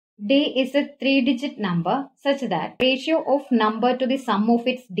D is a 3-digit number such that ratio of number to the sum of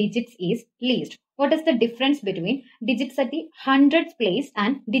its digits is least. What is the difference between digits at the hundreds place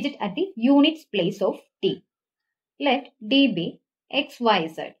and digit at the units place of D? Let D be x, y,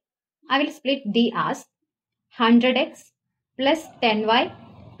 z. I will split D as 100x plus 10y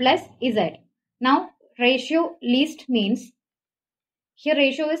plus z. Now ratio least means here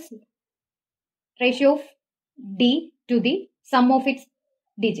ratio is ratio of D to the sum of its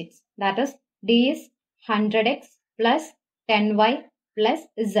digits. That is D is 100x plus 10y plus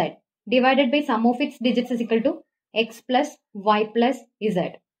z divided by sum of its digits is equal to x plus y plus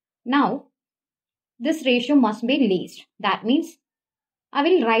z. Now this ratio must be least. That means I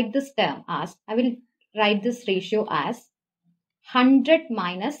will write this ratio as 100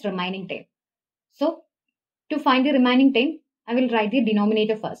 minus remaining time. So to find the remaining time, I will write the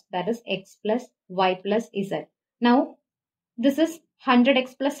denominator first. That is x plus y plus z. Now this is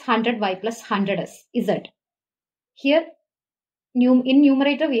 100x plus 100y plus 100z. Here in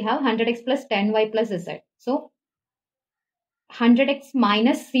numerator we have 100x plus 10y plus z. So 100x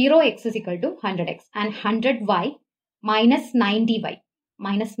minus 0x is equal to 100x and 100y minus 90y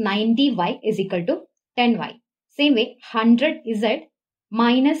is equal to 10y. Same way 100z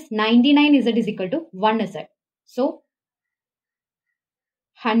minus 99z is equal to 1z. So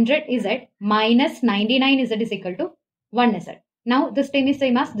 100z minus 99z is equal to 1z. Now this term is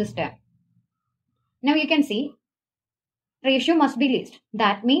same as this term. Now you can see ratio must be least.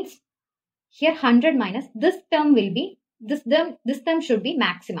 That means here 100 minus this term will be this term should be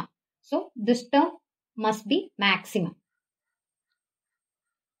maximum. So this term must be maximum.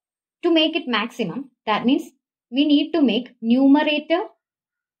 To make it maximum, that means we need to make numerator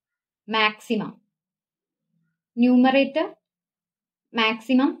maximum. Numerator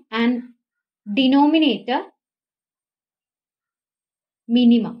maximum and denominator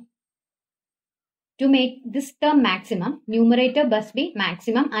minimum. To make this term maximum, numerator must be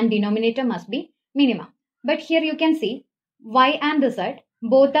maximum and denominator must be minimum. But here you can see y and z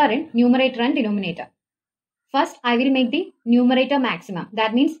both are in numerator and denominator. First, I will make the numerator maximum.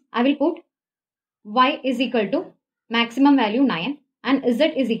 That means I will put y is equal to maximum value 9 and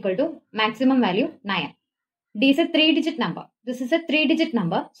z is equal to maximum value 9. D is a 3-digit number. This is a 3-digit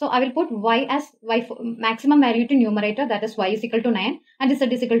number. So I will put y as maximum value to numerator, that is y is equal to 9 and z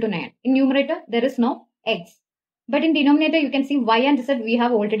is equal to 9. In numerator, there is no x. But in denominator, you can see y and z we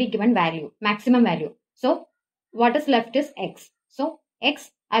have already given value, maximum value. So what is left is x. So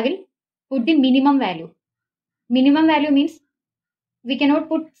x, I will put the minimum value. Minimum value means we cannot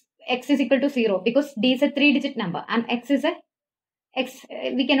put x is equal to 0 because D is a 3-digit number and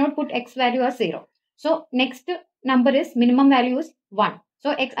we cannot put x value as 0. So next number is minimum value is 1.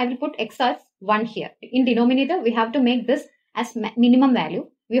 So x, I will put x as 1 here. In denominator, we have to make this as minimum value.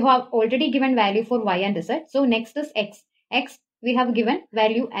 We have already given value for y and z. So next is x. X, we have given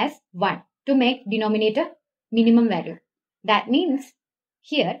value as 1 to make denominator minimum value. That means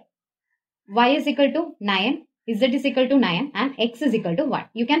here y is equal to 9, z is equal to 9 and x is equal to 1.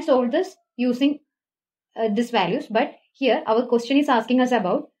 You can solve this using these values, but here our question is asking us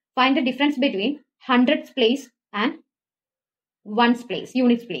about find the difference between hundreds place and ones place,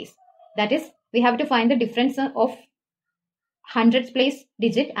 units place. That is, we have to find the difference of hundreds place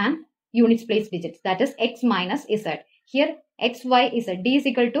digit and units place digits. That is x minus z. Here x, y, z. D is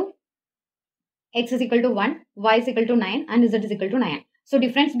equal to x is equal to 1, y is equal to 9 and z is equal to 9. So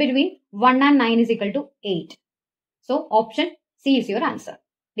difference between 1 and 9 is equal to 8. So option C is your answer.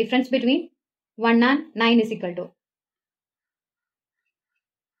 Difference between 1 and 9 is equal to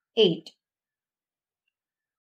 8.